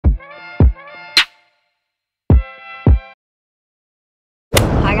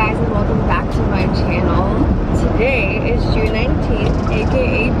channel. Today is June 19th,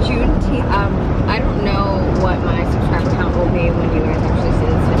 aka Juneteenth. I don't know what my subscriber count will be when you guys actually see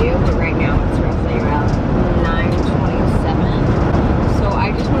this video, but right now it's roughly around 927. So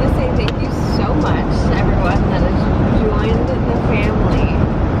I just want to say thank you so much to everyone that has joined the family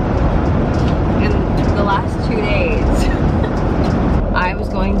in the last 2 days. I was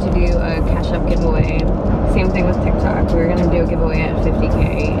going to do a cash up giveaway. Same thing with TikTok. We were gonna do a giveaway at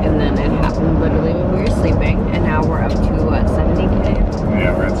 50K, and then it happened literally when we were sleeping, and now we're up to what, 70K?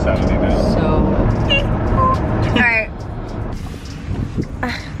 Yeah, we're at 70 now. So, alright.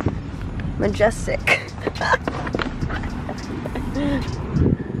 Majestic.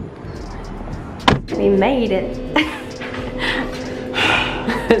 We made it.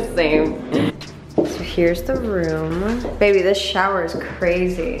 Same. So here's the room. Baby, this shower is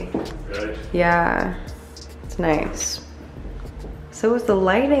crazy. Good. Yeah, it's nice. So is the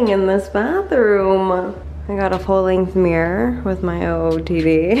lighting in this bathroom. I got a full-length mirror with my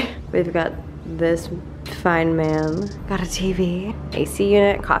OOTD. We've got this fine man. Got a TV, AC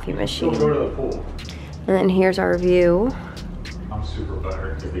unit, coffee machine. We'll go to the pool. And then here's our view. I'm super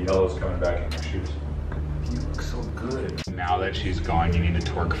buttered because the yellow's coming back in my shoes. You look so good. Now that she's gone, you need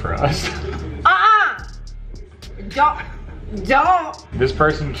to twerk for us. Don't. This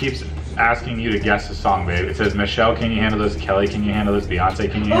person keeps asking you to guess the song, babe. It says, Michelle, can you handle this? Kelly, can you handle this? Beyonce,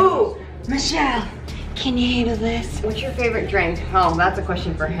 can you handle this? Michelle, can you handle this? What's your favorite drink? Oh, that's a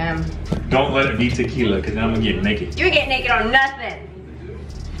question for him. Don't let it be tequila, because then I'm gonna get naked. You get naked on nothing.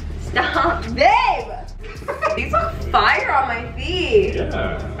 Stop, babe. These look fire on my feet.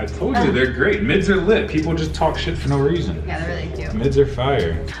 Yeah, I told you, they're great. Mids are lit. People just talk shit for no reason. Yeah, they're really cute. Mids are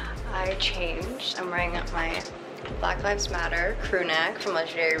fire. I changed. I'm wearing up my Black Lives Matter crew neck from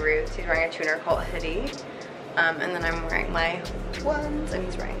Legendary Roots. He's wearing a Tuner Cult hoodie. And then I'm wearing my ones, and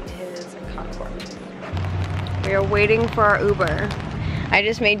he's wearing his Concord. We are waiting for our Uber. I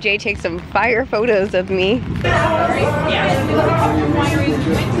just made Jay take some fire photos of me.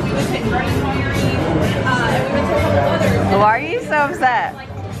 Why are you so upset?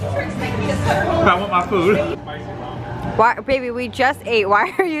 I want my food. Why, baby, we just ate.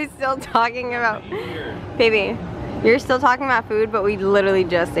 Why are you still talking about... Baby, you're still talking about food, but we literally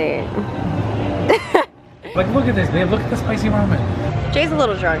just ate. Like, look at this, babe. Look at the spicy ramen. Jay's a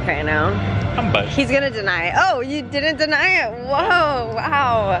little drunk right now. I'm buzzed. He's gonna deny it. Oh, you didn't deny it? Whoa,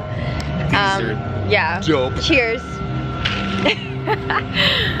 wow. Yeah. Dope. Cheers.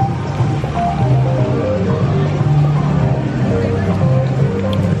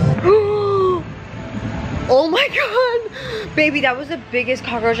 Oh my god. Baby, that was the biggest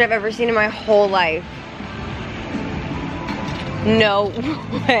cockroach I've ever seen in my whole life. No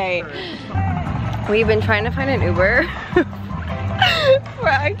way. We've been trying to find an Uber.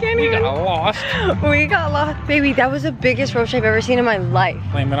 I can't even. We got lost. We got lost. Baby, that was the biggest roach I've ever seen in my life.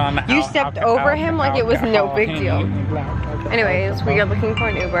 Blame it on the You stepped over him like it was no big deal. Anyways, we are looking for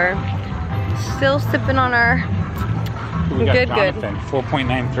an Uber. Still sipping on our We got good.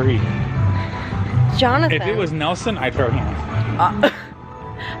 4.93. Jonathan. If it was Nelson, I'd throw hands.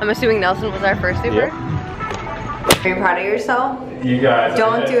 I'm assuming Nelson was our first Uber. Yep. Are you proud of yourself? You guys.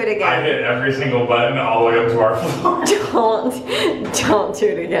 Don't do it again. I hit every single button all the way up to our floor. Don't do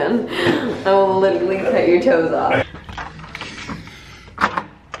it again. I will literally cut your toes off.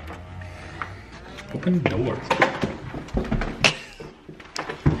 Open the door.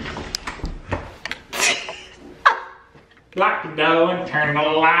 Lock the door and turn the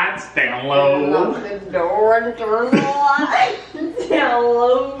lights down low. Lock the door and turn the lights down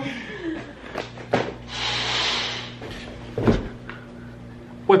low.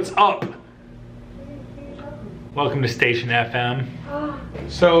 What's up? Welcome to Station FM.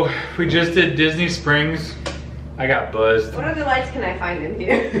 So, we just did Disney Springs. I got buzzed. What other lights can I find in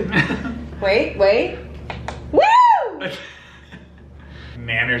here? Wait. Woo!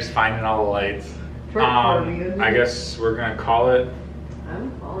 Manners finding all the lights. I guess we're gonna call it.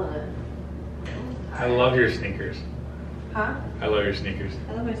 I'm calling it. I love your sneakers. Huh? I love your sneakers.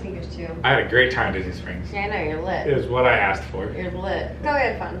 I love my sneakers too. I had a great time at Disney Springs. Yeah, I know, you're lit. It was what I asked for. You're lit. No, we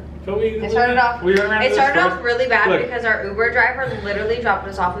had fun. But It started off really bad Look. because our Uber driver literally dropped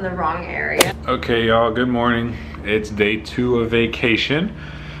us off in the wrong area. Okay, y'all, good morning. It's day 2 of vacation.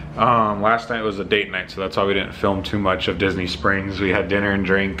 Last night was a date night, so that's why we didn't film too much of Disney Springs. We had dinner and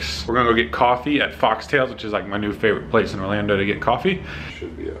drinks. We're gonna go get coffee at Foxtails, which is like my new favorite place in Orlando to get coffee.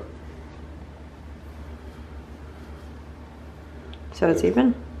 Should be up. So it's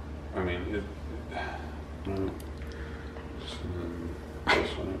even? I mean, this one has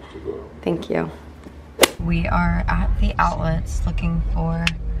to go. Thank you. We are at the outlets looking for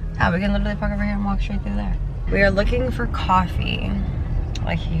a Yeah, we can literally park over here and walk straight through there. We are looking for coffee,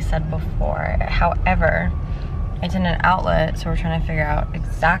 like he said before. However, it's in an outlet, so we're trying to figure out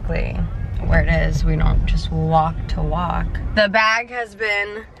exactly where it is. We don't just walk to walk. The bag has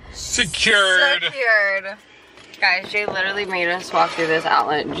been secured. Guys, Jay literally made us walk through this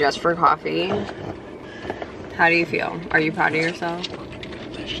outlet just for coffee. How do you feel? Are you proud of yourself?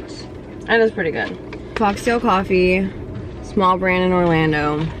 Delicious. That is pretty good. Foxtail Coffee, small brand in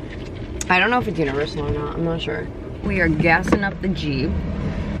Orlando. I don't know if it's universal or not, I'm not sure. We are gassing up the Jeep.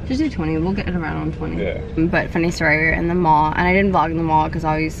 Just do 20, we'll get it around on 20. Yeah. But funny story, we were in the mall, and I didn't vlog in the mall because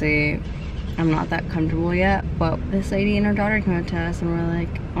obviously I'm not that comfortable yet, but this lady and her daughter came up to us and were like,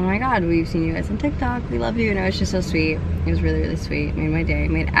 oh my god, we've seen you guys on TikTok, we love you, and it was just so sweet. It was really, really sweet. Made my day,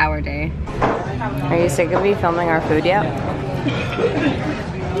 made our day. Are you sick of me filming our food yet?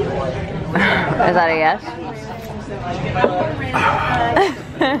 Is that a yes?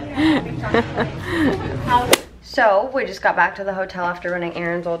 So, we just got back to the hotel after running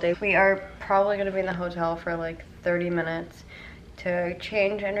errands all day. We are probably gonna be in the hotel for like 30 minutes to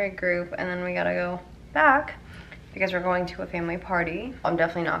change and regroup, and then we gotta go back because we're going to a family party. I'm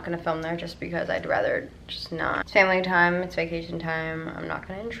definitely not gonna film there just because I'd rather just not. It's family time, it's vacation time, I'm not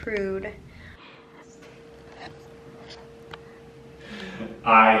gonna intrude.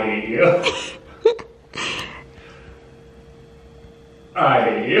 I hate you. I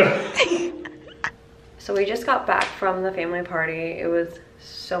hate you. So we just got back from the family party. It was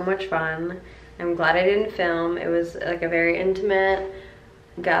so much fun. I'm glad I didn't film. It was like a very intimate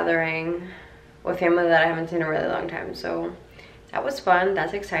gathering with family that I haven't seen in a really long time. So that was fun,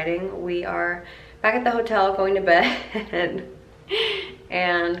 that's exciting. We are back at the hotel going to bed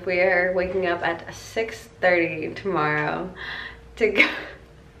and we are waking up at 6:30 tomorrow to go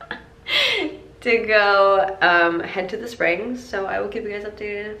head to the Springs. So I will keep you guys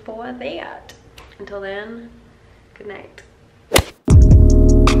updated for that. Until then, good night.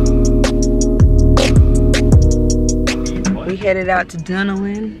 We headed out to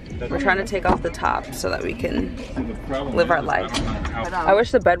Dunawin. We're trying to take off the top so that we can live our life. I wish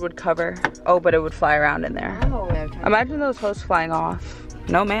the bed would cover. Oh, but it would fly around in there. Imagine those hosts flying off.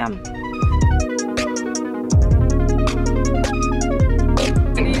 No, ma'am.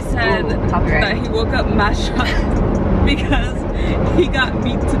 He said that he woke up mashed up because he got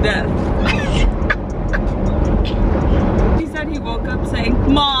beat to death. He said he woke up saying,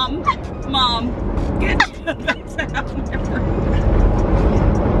 Mom, Mom, get your legs out of my room.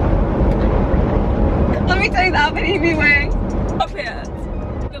 Let me tell you the outfit he'd be wearing. Pants.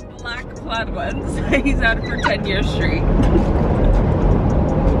 The black plaid ones. He's had it for 10 years straight.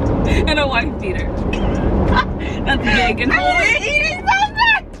 And a wife beater. That's big and holy. Eating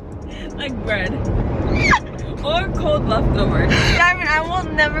something! Like bread. Or cold leftovers. Diamond, I will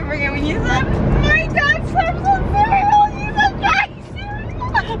never forget when you said, my dad slept on cereal. You said dry cereal.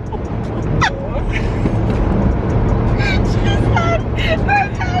 She said, my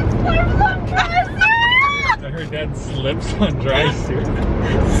dad slept on dry cereal. Her dad slips on dry cereal.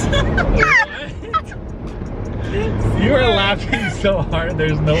 What? You are laughing so hard,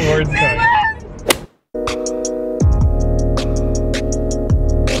 there's no words coming.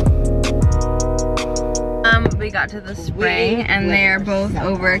 We got to the spring and they are both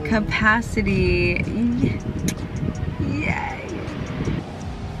over capacity. Yay.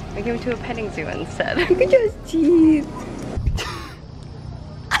 We came to a petting zoo instead. Look at those teeth.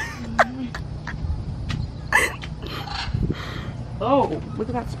 Oh, look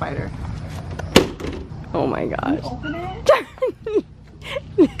at that spider. Oh my gosh. Open it?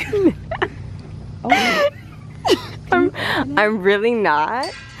 Oh. I'm really not.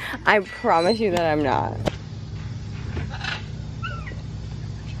 I promise you that I'm not.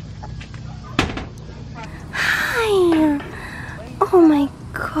 Hi. Oh my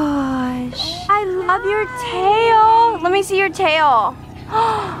gosh. I love your tail. Let me see your tail.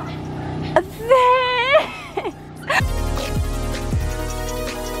 Thanks.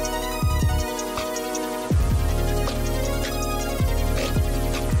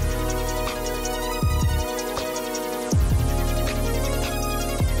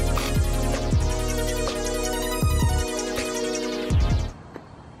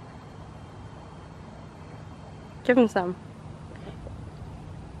 Give him some.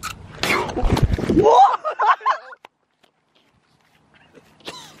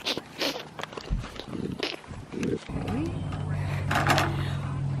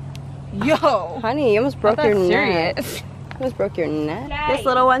 Yo! Honey, you almost broke your neck. You almost broke your neck. This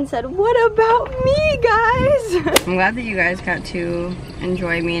little one said, what about me, guys? I'm glad that you guys got to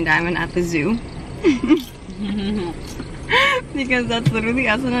enjoy me and Diamond at the zoo. Because that's literally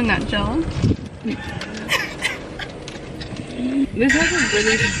us in a nutshell. This has a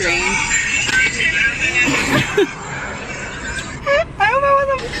really strange. I hope I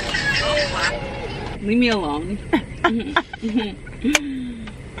wasn't. Leave me alone.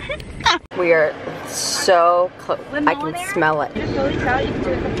 We are so close. I can smell it. Just really tell you can do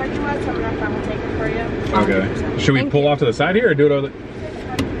it in the parking lot. Someone else will take it for you. Okay. Should we pull off to the side here or do it over the...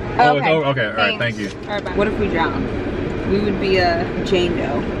 Oh, it's over. Okay, alright, thank you. Alright, bye. What if we drown? We would be a Jane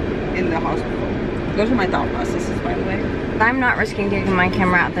Doe in the hospital. Those are my thought processes, by the way. I'm not risking taking my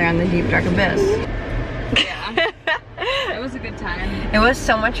camera out there in the deep dark abyss. Yeah. It was a good time. It was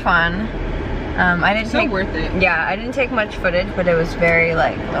so much fun. I didn't So worth it. Yeah, I didn't take much footage, but it was very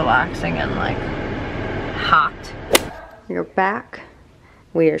like relaxing and like hot. We're back.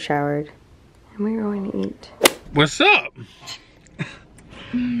 We are showered, and we're going to eat. What's up?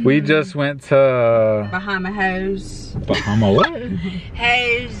 We just went to... Bahama House. Bahama what?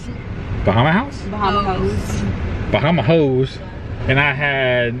 Haze. Bahama House? Bahama House. Bahama Hose. And I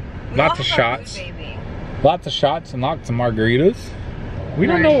had lots of shots. Lots of shots and lots of margaritas. We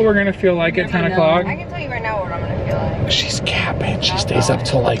don't know what we're gonna feel like at 10 o'clock. I can tell you right now what I'm gonna feel like. She's capping. She stays up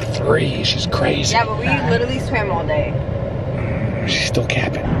till like 3. She's crazy. Yeah, but we literally swam all day. She's still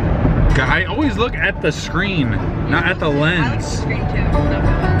capping. I always look at the screen, not at the lens. I like the screen too.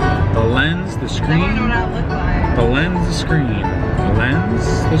 The lens, the I screen. wanna know what I look like. The lens, the screen. The lens,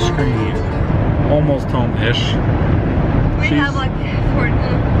 the screen. Almost home-ish. We have like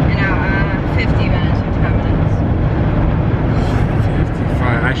 50 minutes, 55 minutes.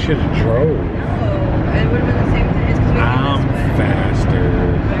 55. I should have drove. No, it would have been the same thing. It's 'cause we I'm went this way. faster.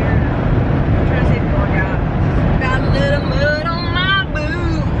 I'm trying to save the workout. Got a little mud on my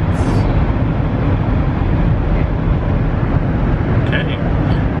boots. Okay.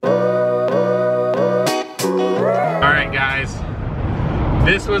 Alright guys.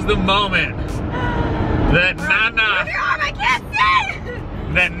 This was the moment that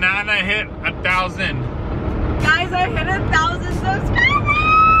Nana hit 1,000. Guys, I hit 1,000 subscribers!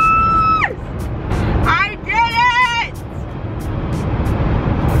 I did it!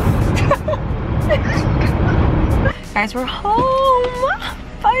 Guys, we're home!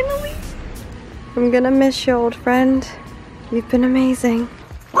 Finally! I'm gonna miss you, old friend. You've been amazing.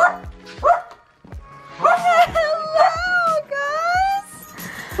 Hello, guys!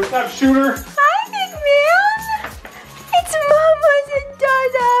 What's up, shooter? Hi, big man! It's Mamas and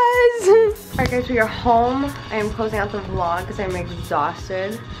Dadas! Alright guys, we are home. I am closing out the vlog because I'm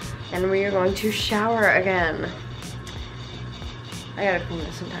exhausted. And we are going to shower again. I gotta clean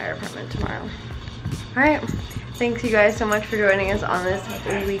this entire apartment tomorrow. Alright, thanks you guys so much for joining us on this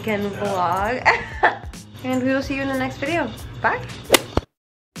weekend vlog. And we will see you in the next video. Bye!